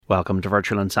Welcome to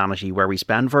Virtual Insanity, where we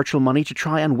spend virtual money to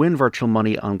try and win virtual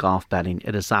money on golf betting.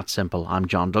 It is that simple. I'm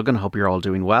John Duggan. Hope you're all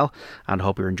doing well and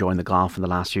hope you're enjoying the golf in the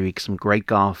last few weeks. Some great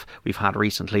golf we've had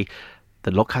recently. The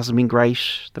luck hasn't been great.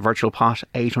 The virtual pot,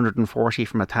 840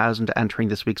 from 1,000 entering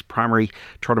this week's primary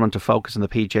tournament to focus on the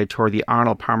PGA Tour, the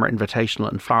Arnold Palmer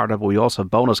Invitational in Florida. But we also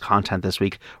have bonus content this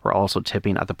week. We're also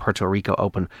tipping at the Puerto Rico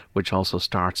Open, which also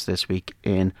starts this week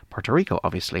in Puerto Rico,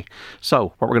 obviously.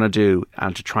 So what we're going to do,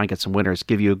 and to try and get some winners,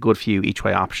 give you a good few each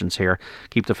way options here.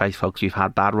 Keep the faith, folks. We've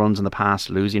had bad runs in the past,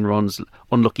 losing runs,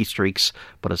 unlucky streaks,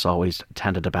 but it's always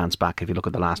tended to bounce back if you look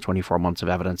at the last 24 months of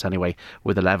evidence anyway,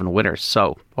 with 11 winners.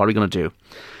 So what are we going to do?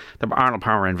 The Arnold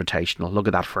Palmer Invitational, look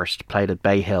at that first. Played at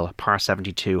Bay Hill, par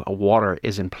 72. A water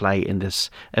is in play in this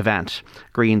event.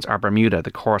 Greens are Bermuda. The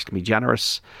course can be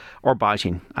generous or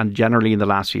biting, and generally in the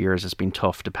last few years it's been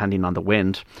tough depending on the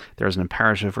wind. There's an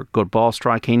imperative for good ball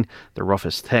striking. The rough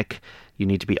is thick. You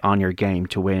need to be on your game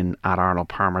to win at Arnold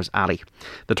Palmer's Alley.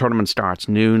 The tournament starts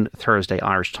noon Thursday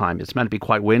Irish time. It's meant to be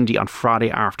quite windy on Friday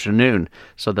afternoon,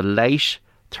 so the late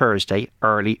Thursday,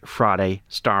 early Friday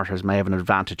starters may have an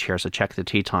advantage here, so check the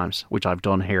tee times, which I've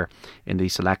done here in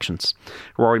these selections.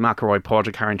 Rory McIlroy,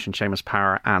 Padraig Harrington, Seamus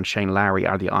Power and Shane Lowry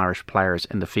are the Irish players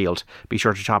in the field. Be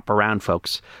sure to shop around,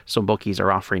 folks. Some bookies are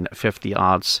offering 50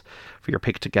 odds for your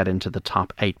pick to get into the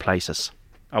top 8 places.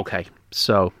 Okay,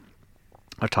 so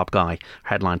our top guy,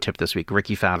 headline tip this week,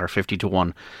 Rickie Fowler, 50 to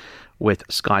 1 with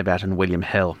Sky Bet and William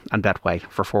Hill and Betway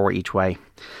for 4 each way.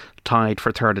 Tied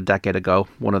for third a decade ago,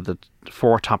 one of the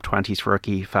 4 top 20s for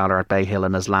Rickie Fowler at Bay Hill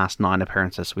in his last 9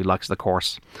 appearances, so he likes the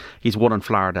course. He's won in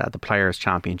Florida at the Players'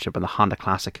 Championship and the Honda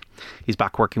Classic. He's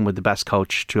back working with the best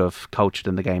coach to have coached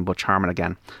in the game, Butch Harmon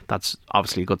again. That's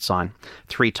obviously a good sign.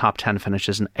 3 top 10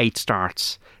 finishes and 8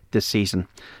 starts this season,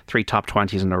 3 top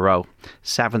 20s in a row,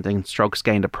 7th in strokes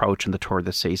gained approach in the Tour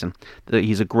this season.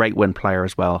 He's a great win player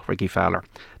as well, Rickie Fowler.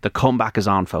 The comeback is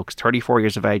on, folks. 34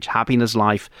 years of age, happy in his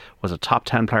life, was a top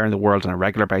 10 player in the world on a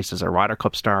regular basis, a Ryder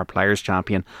Cup star, a Players'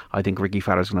 Champion. I think Rickie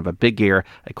Fowler's going to have a big year.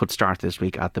 It could start this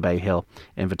week at the Bay Hill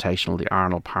Invitational, the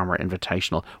Arnold Palmer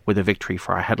Invitational, with a victory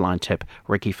for our headline tip,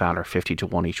 Rickie Fowler, 50 to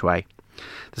 1 each way.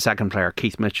 The second player,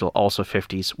 Keith Mitchell, also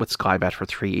 50s with Sky Bet for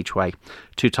 3 each way.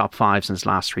 2 top 5s in his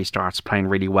last 3 starts, playing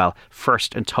really well.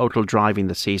 First in total driving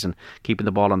this season, keeping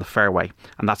the ball on the fairway,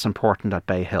 and that's important at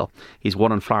Bay Hill. He's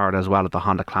won in Florida as well at the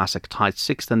Honda Classic, tied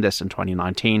 6th in this in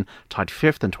 2019, tied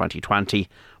 5th in 2020.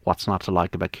 What's not to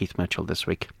like about Keith Mitchell this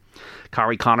week?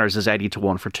 Corey Connors is 80 to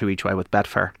 1 for 2 each way with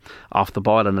Betfair. Off the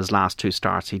boil in his last 2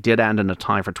 starts. He did end in a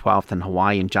tie for 12th in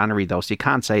Hawaii in January though, so you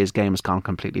can't say his game has gone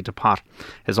completely to pot.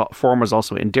 His form was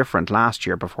also indifferent last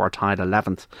year before tied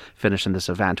 11th finish in this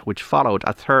event, which followed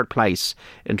a 3rd place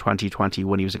in 2020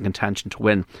 when he was in contention to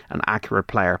win. An accurate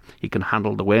player. He can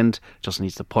handle the wind, just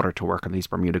needs the putter to work on these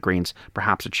Bermuda greens.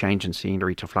 Perhaps a change in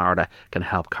scenery to Florida can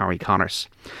help Corey Connors.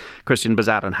 Christian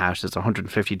Bezuidenhout is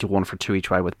 150 to 1 for 2 each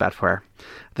way with Betfair.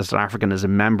 The South African is a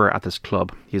member at this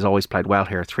club. He's always played well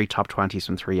here. 3 top 20s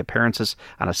from 3 appearances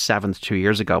and a 7th 2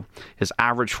 years ago. His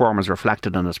average form is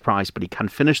reflected in his price, but he can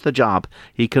finish the job.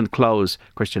 He can close,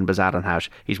 Christian Bezuidenhout.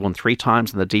 He's won 3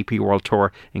 times in the DP World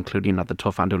Tour, including at the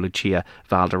Tufando Lucia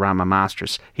Valderrama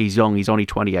Masters. He's young, he's only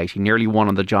 28. He nearly won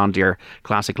on the John Deere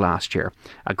Classic last year.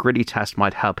 A gritty test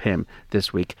might help him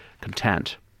this week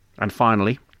contend. And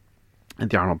finally, in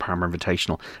the Arnold Palmer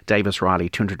Invitational, Davis Riley,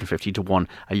 250 to 1,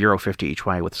 €1.50 each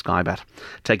way with Sky Bet.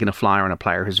 Taking a flyer on a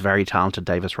player who's very talented,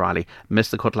 Davis Riley. Missed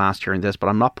the cut last year in this, but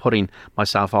I'm not putting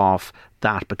myself off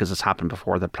that because it's happened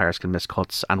before that players can miss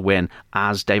cuts and win,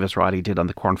 as Davis Riley did on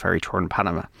the Corn Ferry Tour in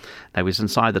Panama. Now, he was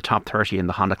inside the top 30 in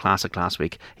the Honda Classic last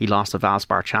week. He lost the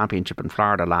Valspar Championship in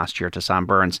Florida last year to Sam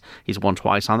Burns. He's won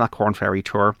twice on that Corn Ferry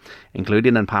Tour,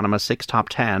 including in Panama, 6 top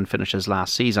 10 finishes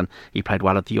last season. He played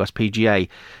well at the USPGA.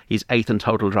 He's 8th in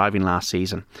total driving last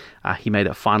season. He made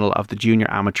a final of the Junior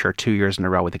Amateur 2 years in a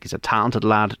row. I think he's a talented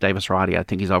lad, Davis Riley. I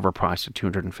think he's overpriced at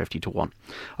 250 to 1.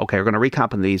 Okay, we're going to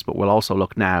recap on these, but we'll also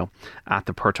look now at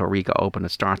the Puerto Rico Open. It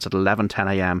starts at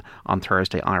 11:10am on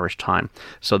Thursday Irish time.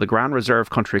 So the Grand Reserve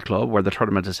Country Club, where the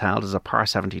tournament is held, is a par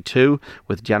 72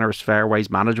 with generous fairways,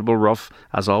 manageable rough.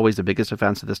 As always, the biggest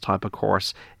offence of this type of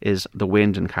course is the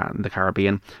wind in the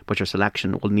Caribbean, but your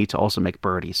selection will need to also make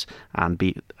birdies and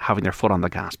be having their foot on the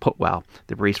gas, put well.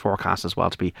 The breeze forecast as well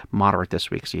to be moderate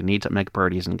this week, so you need to make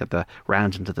birdies and get the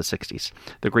rounds into the 60s.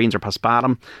 The greens are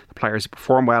Paspadum. The players who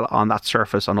perform well on that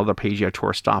surface on other PGA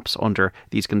Tour stops under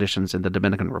these conditions in the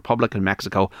Dominican Republic and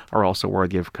Mexico are also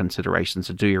worthy of consideration,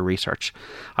 so do your research.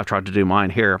 I've tried to do mine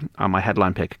here on my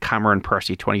headline pick. Cameron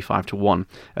Percy 25 to 1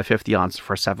 at 50 odds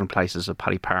for 7 places with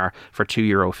Paddy Power for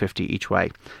 €2.50 each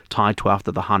way. Tied 12th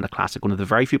at the Honda Classic. One of the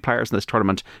very few players in this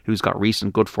tournament who's got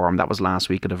recent good form. That was last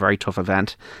week at a very tough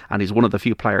event, and he's one of the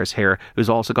few players here who's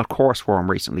also got course form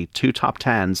recently. 2 top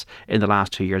 10s in the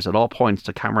last 2 years. At all points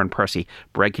to Cameron Percy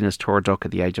breaking his tour duck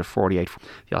at the age of 48.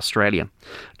 The Australian.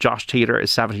 Josh Teeter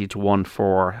is 70 to 1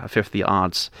 for 50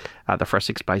 odds. The first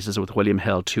 6 places with William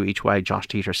Hill, 2 each way. Josh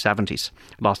Teeter 70s.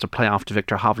 Lost a playoff to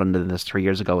Victor Hovland in this 3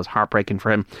 years ago. It was heartbreaking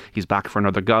for him. He's back for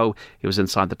another go. He was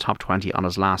inside the top 20 on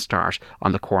his last start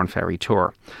on the Corn Ferry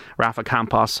Tour. Rafa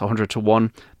Campos 100 to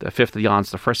 1. The 5th of the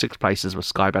odds. The first 6 places with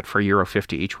Sky Bet for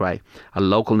 €50 each way. A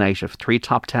local native. 3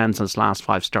 top 10s in his last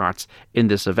 5 starts in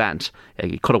this event.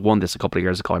 He could have won this a couple of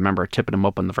years ago. I remember tipping him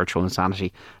up on the Virtual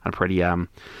Insanity and pretty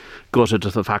gutted to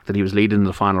the fact that he was leading in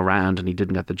the final round and he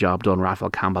didn't get the job done. Rafael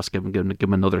Campos give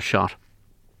him another shot.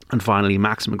 And finally,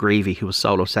 Max McGreevy, who was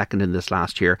solo second in this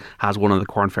last year, has won on the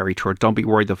Corn Ferry Tour. Don't be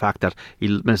worried the fact that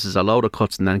he misses a load of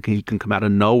cuts and then he can come out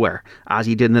of nowhere, as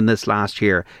he did in this last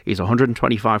year. He's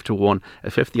 125 to 1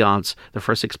 at 50 odds. The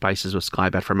first 6 places with Sky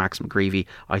Bet for Max McGreevy.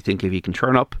 I think if he can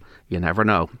turn up, you never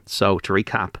know. So to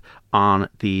recap on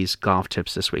these golf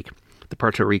tips this week, the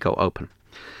Puerto Rico Open.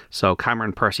 So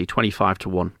Cameron Percy 25 to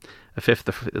 1. A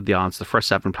 5th of the odds. The first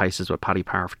 7 places with Paddy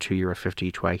Power for €2.50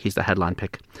 each way. He's the headline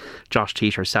pick. Josh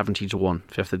Teeter 70 to 1.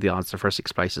 5th of the odds. The first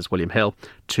 6 places. William Hill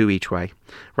 2 each way.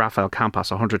 Rafael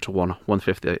Campos 100 to 1.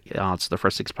 1/5 the odds. The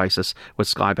first 6 places with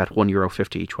Sky Bet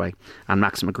 €1.50 each way. And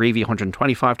Max McGreevy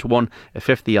 125 to 1. A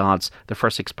 5th the odds. The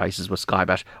first 6 places with Sky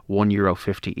Bet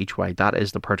 €1.50 each way. That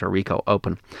is the Puerto Rico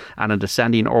Open. And in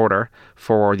descending order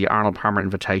for the Arnold Palmer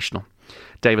Invitational.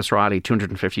 Davis Riley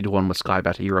 250 to 1 with Sky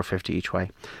Bet €50 each way.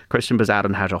 Christian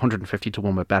Bezaden had 150 to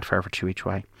 1 with Betfair for 2 each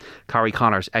way. Corey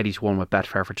Connors 80 to 1 with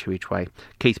Betfair for 2 each way.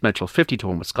 Keith Mitchell 50 to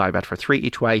 1 with Sky Bet for 3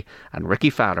 each way. And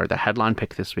Ricky Fowler, the headline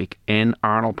pick this week in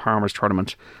Arnold Palmer's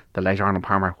tournament. The late Arnold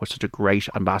Palmer was such a great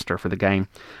ambassador for the game.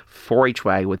 4 each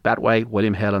way with Betway,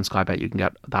 William Hill and Sky Bet. You can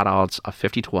get that odds of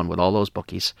 50 to 1 with all those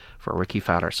bookies for Ricky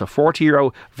Fowler. So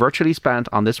 €40 virtually spent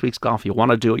on this week's golf. You want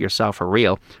to do it yourself for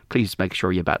real, please make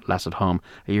sure you bet less at home.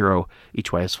 €1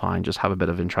 each way is fine. Just have a bit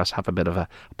of interest, have a bit of a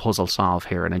puzzle solve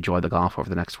here and enjoy the golf over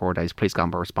the next 4 days. Please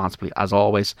gamble responsibly. As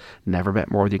always, never bet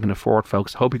more than you can afford,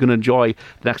 folks. Hope you can enjoy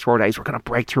the next 4 days. We're going to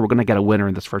break through. We're going to get a winner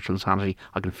in this Virtual Insanity.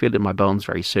 I can feel it in my bones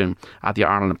very soon at the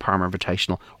Arnold and Palmer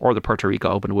Invitational or the Puerto Rico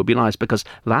Open. It would be nice because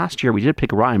last year we did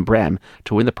pick Ryan Brehm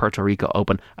to win the Puerto Rico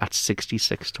Open at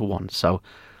 66 to 1. So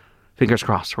fingers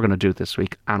crossed we're going to do it this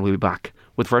week, and we'll be back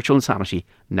with Virtual Insanity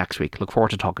next week. Look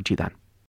forward to talking to you then.